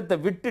தந்த திட்டத்தை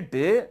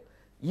விட்டுட்டு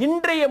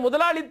இன்றைய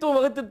முதலாளித்துவம்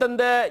வகுத்து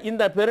தந்த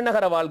இந்த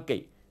பெருநகர வாழ்க்கை,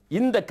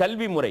 இந்த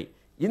கல்வி முறை,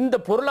 இந்த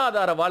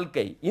பொருளாதார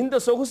வாழ்க்கை, இந்த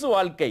சொகுசு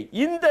வாழ்க்கை,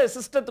 இந்த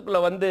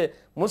சிஸ்டத்துக்குள்ள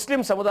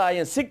முஸ்லிம்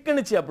சமுதாயம்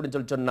சிக்கனிச்சு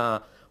அப்படின்னு சொன்னா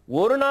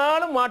ஒரு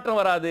நாளும் மாற்றம்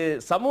வராது.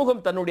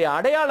 சமூகம் தன்னுடைய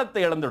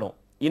அடையாளத்தை இழந்துடும்.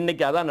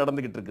 இன்னைக்கு அதான்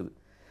நடந்துகிட்டு இருக்குது.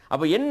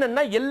 அப்ப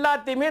என்னன்னா,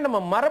 எல்லாத்தையுமே நம்ம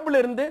மரபுல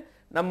இருந்து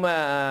நம்ம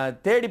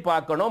தேடி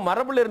பார்க்கணும்,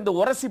 மரபுல இருந்து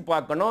உரசி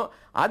பார்க்கணும்,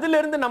 அதுல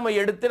இருந்து நம்ம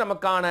எடுத்து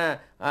நமக்கான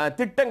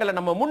திட்டங்களை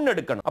நம்ம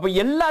முன்னெடுக்கணும். அப்ப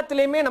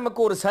எல்லாத்திலையுமே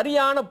நமக்கு ஒரு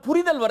சரியான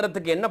புரிதல்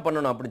வர்றதுக்கு என்ன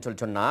பண்ணணும்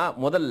அப்படின்னு சொன்னா,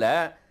 முதல்ல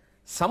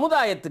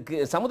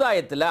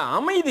சமுதாயத்தில்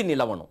அமைதி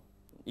நிலவணும்.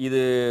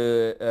 இது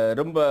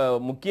ரொம்ப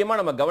முக்கியமா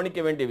நம்ம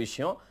கவனிக்க வேண்டிய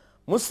விஷயம்.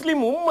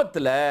 முஸ்லிம்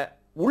உம்மத்துல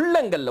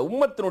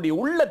உம்மத்தினுடைய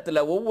உள்ளத்துல,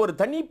 ஒவ்வொரு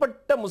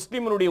தனிப்பட்ட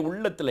முஸ்லிமனுடைய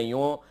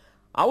உள்ளத்திலையும்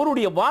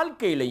அவருடைய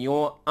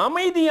வாழ்க்கையிலையும்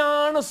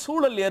அமைதியான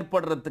சூழல்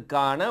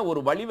ஏற்படுறதுக்கான ஒரு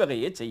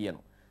வழிவகையை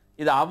செய்யணும்.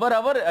 இது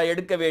அவரவர்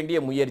எடுக்க வேண்டிய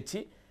முயற்சி,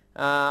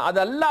 அது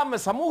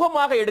அல்லாமல்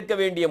சமூகமாக எடுக்க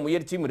வேண்டிய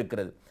முயற்சியும்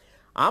இருக்கிறது.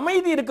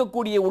 அமைதி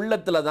இருக்கக்கூடிய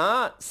உள்ளத்துல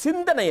தான்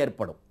சிந்தனை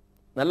ஏற்படும்.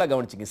 நல்லா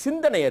கவனிச்சுங்க,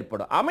 சிந்தனை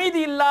ஏற்படும். அமைதி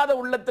இல்லாத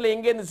உள்ளத்துல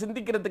எங்கேருந்து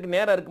சிந்திக்கிறதுக்கு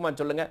நேரம் இருக்குமா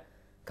சொல்லுங்க?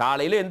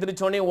 காலையில்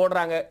எந்திரிச்சோடனே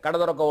ஓடுறாங்க, கடை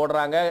திறக்க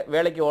ஓடுறாங்க,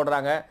 வேலைக்கு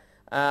ஓடுறாங்க,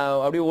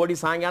 அப்படியே ஓடி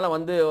சாயங்காலம்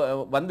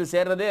வந்து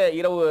சேர்றதே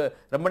இரவு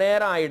ரொம்ப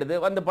நேரம் ஆயிடுது,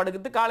 வந்து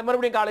படுக்கிறது,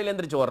 மறுபடியும் காலையில்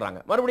எந்திரிச்சு ஓடுறாங்க,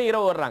 மறுபடியும்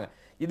இரவு ஓடுறாங்க.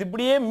 இது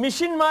இப்படியே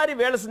மிஷின் மாதிரி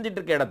வேலை செஞ்சுட்டு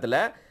இருக்க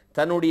இடத்துல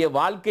தன்னுடைய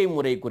வாழ்க்கை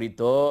முறை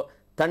குறித்தோ,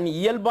 தன்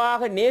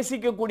இயல்பாக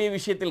நேசிக்கக்கூடிய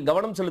விஷயத்தில்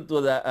கவனம்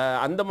செலுத்துவது,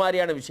 அந்த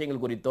மாதிரியான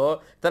விஷயங்கள் குறித்தோ,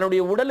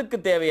 தன்னுடைய உடலுக்கு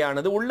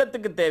தேவையானது,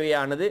 உள்ளத்துக்கு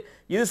தேவையானது,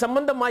 இது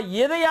சம்பந்தமா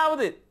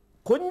எதையாவது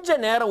கொஞ்ச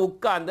நேரம்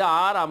உட்கார்ந்து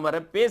ஆறாமற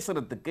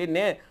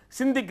பேசுறதுக்கு,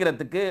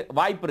 சிந்திக்கிறதுக்கு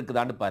வாய்ப்பு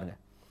இருக்குதான்னு பாருங்க.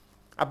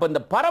 அப்ப இந்த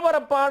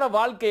பரபரப்பான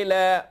வாழ்க்கையில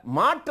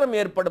மாற்றம்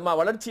ஏற்படுமா,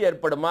 வளர்ச்சி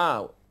ஏற்படுமா?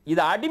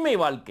 இது அடிமை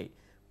வாழ்க்கை,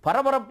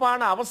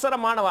 பரபரப்பான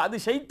அவசரமான, அது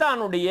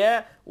ஷைத்தானுடைய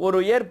ஒரு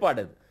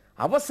ஏற்பாடு.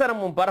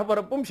 அவசரமும்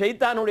பரபரப்பும்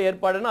ஷைத்தானுடைய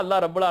ஏற்பாடுன்னு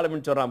அல்லாஹ் ரப்பல்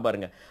ஆலமீன் சொல்றான்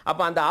பாருங்க.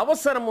 அப்ப அந்த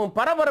அவசரமும்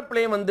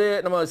பரபரப்புலையும்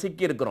நம்ம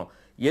சிக்கி இருக்கிறோம்.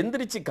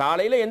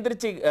 காலையில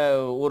எந்திரிச்சு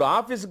ஒரு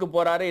ஆபீஸுக்கு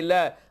போறாரு, இல்ல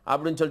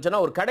அப்படின்னு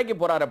சொன்னா ஒரு கடைக்கு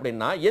போறாரு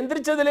அப்படின்னா,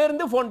 எந்திரிச்சதுல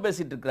இருந்து போன்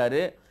பேசிட்டு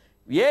இருக்காரு,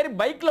 ஏறி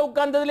பைக்ல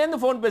உட்கார்ந்ததுல இருந்து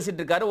போன் பேசிட்டு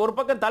இருக்காரு, ஒரு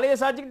பக்கம் தலையை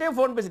சாச்சிக்கிட்டே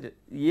போன் பேசிட்டு.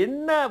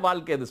 என்ன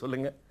வாழ்க்கை இது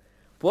சொல்லுங்க?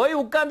 போய்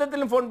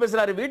உட்கார்ந்ததுல போன்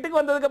பேசுறாரு, வீட்டுக்கு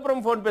வந்ததுக்கு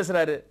அப்புறம் போன்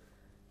பேசுறாரு.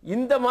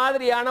 இந்த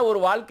மாதிரியான ஒரு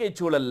வாழ்க்கை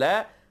சூழல்ல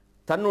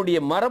தன்னுடைய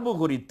மரபு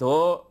குறித்தோ,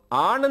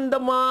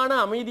 ஆனந்தமான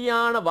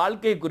அமைதியான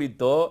வாழ்க்கை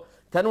குறித்தோ,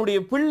 தன்னுடைய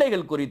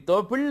பிள்ளைகள் குறித்தோ,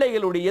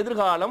 பிள்ளைகளுடைய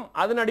எதிர்காலம்,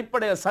 அதன்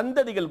அடிப்படையில்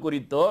சந்ததிகள்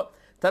குறித்தோ,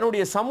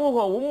 தன்னுடைய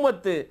சமூக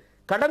உம்மத்து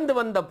கடந்து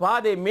வந்த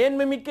பாதை,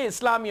 மேன்மைமிக்க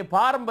இஸ்லாமிய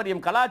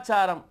பாரம்பரியம்,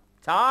 கலாச்சாரம்,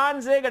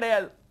 சான்ஸே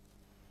கிடையாது.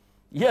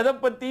 எதை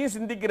பத்தியும்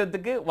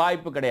சிந்திக்கிறதுக்கு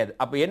வாய்ப்பு கிடையாது.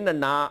 அப்ப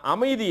என்னன்னா,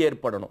 அமைதி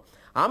ஏற்படணும்.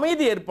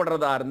 அமைதி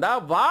ஏற்படுறதா இருந்தா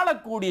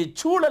வாழக்கூடிய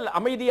சூழல்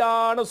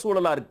அமைதியான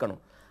சூழலா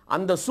இருக்கணும்.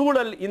 அந்த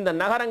சூழல் இந்த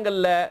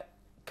நகரங்கள்ல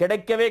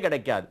கிடைக்கவே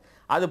கிடைக்காது.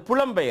 அது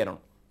புலம்பெயரும்.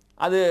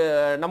 அது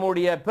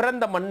நம்முடைய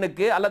பிறந்த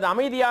மண்ணுக்கு அல்லது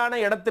அமைதியான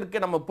இடத்திற்கு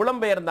நம்ம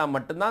புலம்பெயர்ந்தா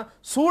மட்டும்தான்,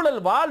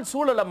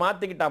 சூழலை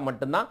மாத்திக்கிட்டா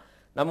மட்டும்தான்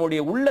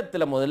நம்முடைய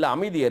உள்ளத்துல முதல்ல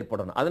அமைதி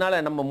ஏற்படணும்.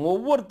 அதனால நம்ம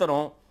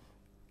ஒவ்வொருத்தரும்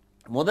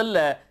முதல்ல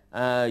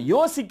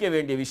யோசிக்க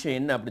வேண்டிய விஷயம்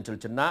என்ன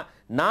அப்படின்னு சொன்னா,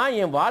 நான்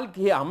என்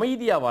வாழ்க்கையை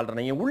அமைதியா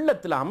வாழ்றேன், என்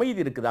உள்ளத்துல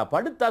அமைதி இருக்குதா,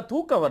 படுத்தா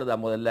தூக்கம் வருதா,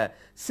 முதல்ல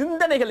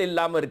சிந்தனைகள்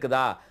இல்லாம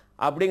இருக்குதா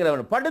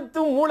அப்படிங்கிற.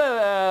 படுத்தும் மூளை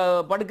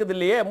படுக்குது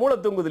இல்லையே, மூளை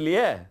தூங்குது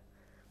இல்லையே.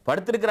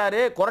 படுத்திருக்கிறாரு,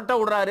 கொரட்டை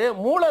விடுறாரு,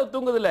 மூளை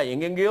தூங்குது இல்லை,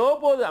 எங்கெங்கேயோ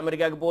போகுது,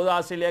 அமெரிக்காவுக்கு போகுது,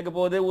 ஆஸ்திரேலியாவுக்கு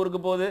போகுது, ஊருக்கு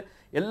போகுது,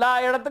 எல்லா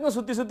இடத்துக்கும்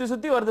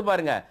சுத்தி வருது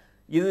பாருங்க.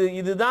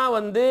 இதுதான்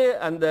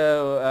அந்த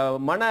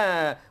மன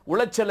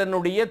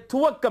உளைச்சலனுடைய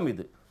துவக்கம்.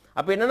 இது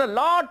அப்ப என்னன்னா,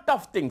 லாட்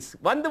ஆஃப் திங்ஸ்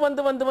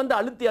வந்து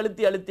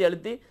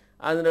அழுத்தி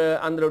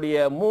அதனுடைய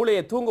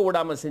மூளையை தூங்க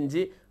விடாம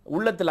செஞ்சு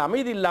உள்ளத்தில்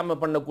அமைதி இல்லாம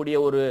பண்ணக்கூடிய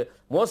ஒரு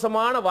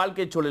மோசமான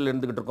வாழ்க்கை சூழலில்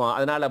இருந்துகிட்டு இருக்கோம்.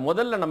 அதனால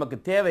முதல்ல நமக்கு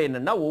தேவை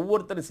என்னன்னா,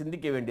 ஒவ்வொருத்தரும்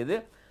சிந்திக்க வேண்டியது,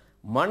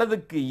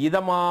 மனதுக்கு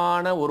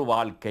இதமான ஒரு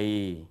வாழ்க்கை,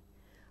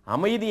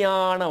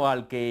 அமைதியான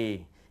வாழ்க்கை.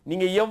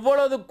 நீங்க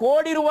எவ்வளவு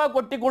கோடி ரூபாய்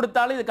கொட்டி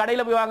கொடுத்தாலும் இது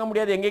கடையில் போய் வாங்க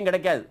முடியாது, எங்கேயும்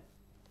கிடைக்காது.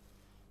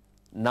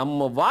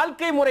 நம்ம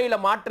வாழ்க்கை முறையில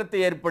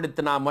மாற்றத்தை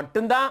ஏற்படுத்தினா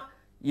மட்டும்தான்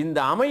இந்த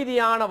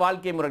அமைதியான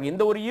வாழ்க்கை முறை.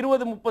 இந்த ஒரு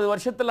 20-30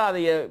 வருஷத்துல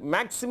அதை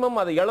மேக்சிமம்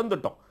அதை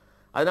இழந்துட்டோம்.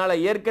 அதனால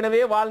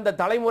ஏற்கனவே வாழ்ந்த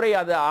தலைமுறை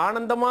அது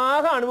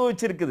ஆனந்தமாக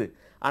அனுபவிச்சிருக்குது.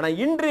 ஆனா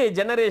இன்றைய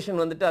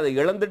ஜெனரேஷன் வந்துட்டு அதை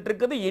இழந்துட்டு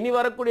இருக்குது. இனி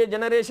வரக்கூடிய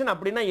ஜெனரேஷன்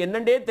அப்படின்னா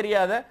என்னண்டே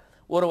தெரியாத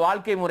ஒரு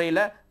வாழ்க்கை முறையில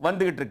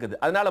வந்துகிட்டு இருக்குது.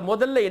 அதனால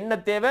முதல்ல என்ன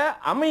தேவை?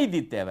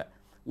 அமைதி தேவை.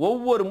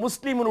 ஒவ்வொரு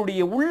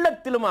முஸ்லிமனுடைய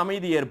உள்ளத்திலும்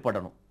அமைதி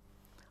ஏற்படணும்.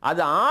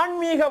 அது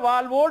ஆன்மீக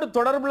வாழ்வோடு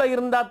தொடர்புல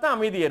இருந்தா தான்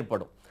அமைதி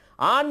ஏற்படும்.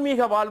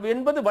 ஆன்மீக வாழ்வு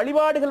என்பது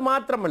வழிபாடுகள்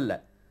மாத்திரமல்ல,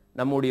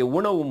 நம்முடைய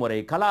உணவு முறை,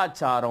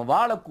 கலாச்சாரம்,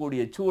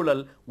 வாழக்கூடிய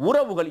சூழல்,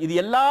 உறவுகள், இது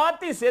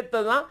எல்லாத்தையும்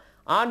சேர்த்ததுதான்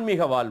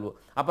ஆன்மீக வாழ்வு.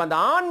 அப்ப அந்த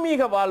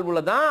ஆன்மீக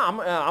வாழ்வுல தான்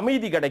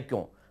அமைதி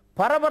கிடைக்கும்.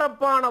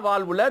 பரபரப்பான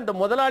வாழ்வுல இந்த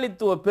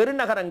முதலாளித்துவ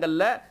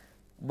பெருநகரங்கள்ல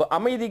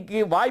அமைதிக்கு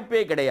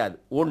வாய்ப்பே கிடையாது.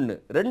 ஒன்று.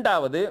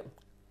 ரெண்டாவது,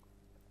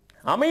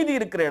 அமைதி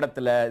இருக்கிற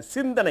இடத்துல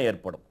சிந்தனை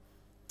ஏற்படும்.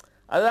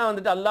 அதுதான்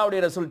வந்துட்டு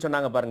அல்லாஹ்வுடைய ரசூல்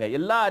சொன்னாங்க பாருங்க.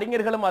 எல்லா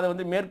அறிஞர்களும் அதை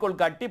வந்து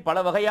மேற்கோள் காட்டி பல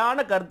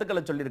வகையான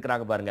கருத்துக்களை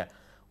சொல்லியிருக்கிறாங்க பாருங்க.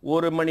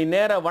 1 மணி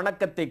நேர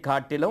வணக்கத்தை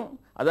காட்டிலும்,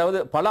 அதாவது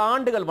பல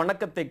ஆண்டுகள்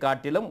வணக்கத்தை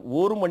காட்டிலும்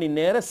 1 மணி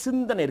நேர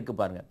சிந்தனை இருக்கு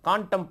பாருங்க.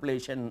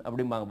 கான்டம்ப்ளேஷன்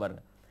அப்படிம்பாங்க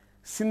பாருங்க.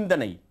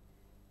 சிந்தனை.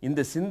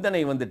 இந்த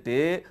சிந்தனை வந்துட்டு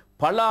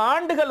பல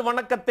ஆண்டுகள்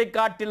வணக்கத்தை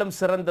காட்டிலும்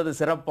சிறந்தது,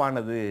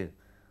 சிறப்பானது.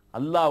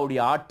 அல்லாஹ்வுடைய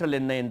ஆற்றல்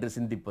என்ன என்று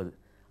சிந்திப்பது,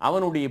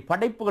 அவனுடைய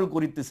படைப்புகள்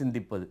குறித்து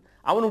சிந்திப்பது,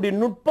 அவனுடைய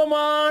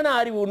நுட்பமான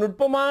அறிவு,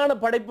 நுட்பமான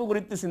படைப்பு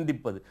குறித்து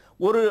சிந்திப்பது,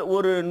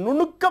 ஒரு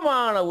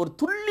நுணுக்கமான ஒரு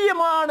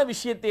துல்லியமான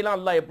விஷயத்தையெல்லாம்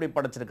அல்லாஹ் எப்படி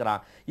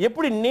படைச்சிருக்கிறான்,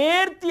 எப்படி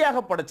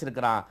நேர்த்தியாக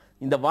படைச்சிருக்கிறான்,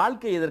 இந்த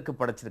வாழ்க்கை எதற்கு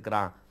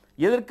படைச்சிருக்கிறான்,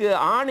 எதற்கு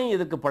ஆணை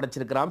எதற்கு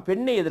படைச்சிருக்கிறான்,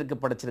 பெண்ணை எதற்கு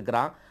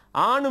படைச்சிருக்கிறான்,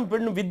 ஆணும்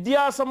பெண்ணும்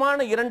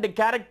வித்தியாசமான 2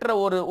 கேரக்டரை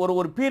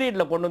ஒரு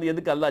பீரியட்ல கொண்டு வந்து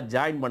எதுக்கு அல்லாஹ்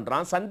ஜாயின்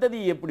பண்றான்,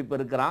 சந்ததியை எப்படி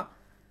பெருக்கிறான்,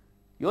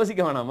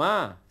 யோசிக்க வேணாமா?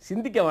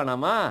 சிந்திக்க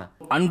வேணாமா?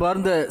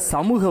 அன்பார்ந்த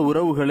சமூக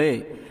உறவுகளே,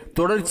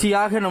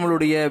 தொடர்ச்சியாக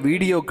நம்மளுடைய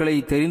வீடியோக்களை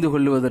தெரிந்து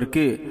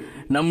கொள்வதற்கு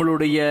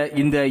நம்மளுடைய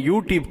இந்த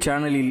யூடியூப்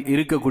சேனலில்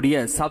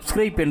இருக்கக்கூடிய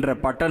சப்ஸ்கிரைப் என்ற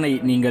பட்டனை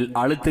நீங்கள்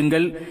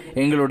அழுத்துங்கள்.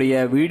 எங்களுடைய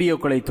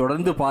வீடியோக்களை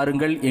தொடர்ந்து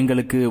பாருங்கள்.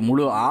 எங்களுக்கு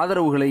முழு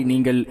ஆதரவுகளை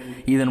நீங்கள்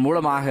இதன்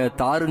மூலமாக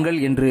தாருங்கள்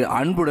என்று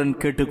அன்புடன்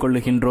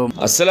கேட்டுக்கொள்ளுகின்றோம்.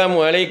 அஸ்ஸலாமு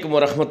அலைக்கும்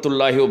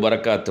வரஹ்மத்துல்லாஹி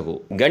வபரகாத்துஹு.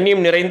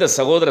 கண்ணியம் நிறைந்த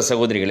சகோதர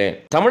சகோதரிகளே,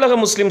 தமிழக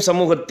முஸ்லிம்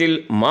சமூகத்தில்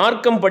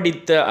மார்க்கம்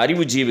படித்த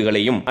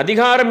அறிவுஜீவிகளையும்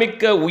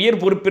அதிகாரமிக்க உயர்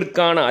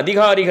பொறுப்பிற்கான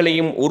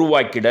அதிகாரிகளையும்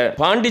உருவாக்கிட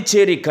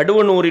பாண்டிச்சேரி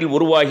கடுவனூரில்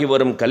உருவாகி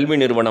வரும் கல்வி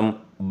நிறுவனம்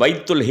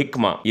பைத்துல்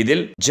ஹிக்மா.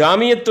 இதில்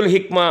ஜாமியத்துல்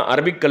ஹிக்மா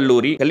அரபிக்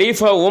கல்லூரி,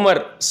 கலீஃபா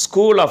Umar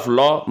school of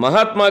law,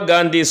 Mahatma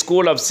Gandhi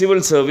school of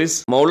civil service,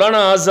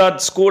 Maulana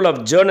Azad school of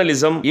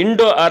journalism,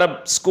 Indo Arab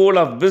school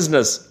of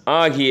business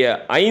ஆகிய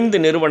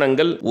 5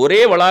 நிறுவனங்கள்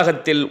ஒரே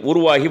வளாகத்தில்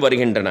உருவாகி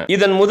வருகின்றன.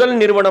 இதன் முதல்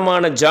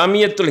நிறுவனமான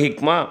ஜாமியத்துல்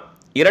ஹிக்மா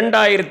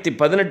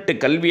 2018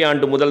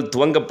 கல்வியாண்டு முதல்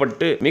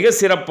துவங்கப்பட்டு மிக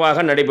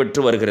சிறப்பாக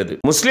நடைபெற்று வருகிறது.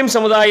 முஸ்லிம்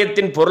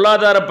சமுதாயத்தின்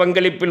பொருளாதார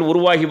பங்களிப்பில்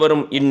உருவாகி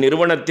வரும்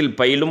இந்நிறுவனத்தில்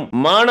பயிலும்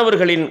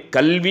மாணவர்களின்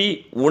கல்வி,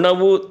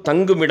 உணவு,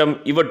 தங்குமிடம்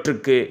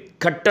இவற்றுக்கு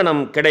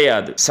கட்டணம்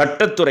கிடையாது.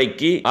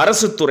 சட்டத்துறைக்கு,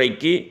 அரசு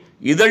துறைக்கு,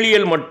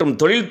 இதழியல் மற்றும்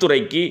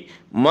தொழில்துறைக்கு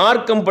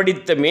மார்க்கம்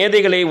படித்த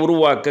மேதைகளை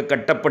உருவாக்க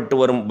கட்டப்பட்டு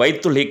வரும்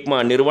பைத்துல் ஹிக்மா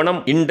நிறுவனம்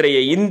இன்றைய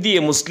இந்திய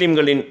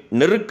முஸ்லிம்களின்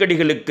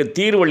நெருக்கடிகளுக்கு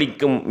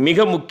தீர்வளிக்கும்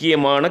மிக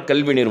முக்கியமான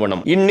கல்வி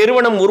நிறுவனம்.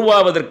 இந்நிறுவனம்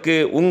உருவாவதற்கு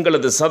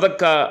உங்களது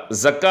சதக்கா,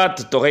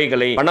 ஜக்காத்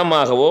தொகைகளை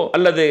பணமாகவோ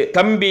அல்லது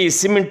கம்பி,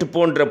 சிமெண்ட்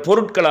போன்ற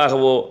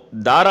பொருட்களாகவோ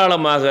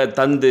தாராளமாக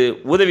தந்து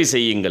உதவி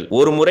செய்யுங்கள்.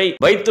 ஒரு முறை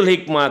பைத்துல்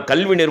ஹிக்மா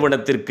கல்வி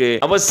நிறுவனத்திற்கு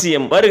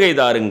அவசியம் வருகை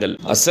தாருங்கள்.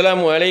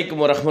 அஸ்ஸலாமு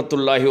அலைக்கும்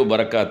வரஹ்மத்துல்லாஹி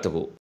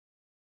வபரகாத்துஹு.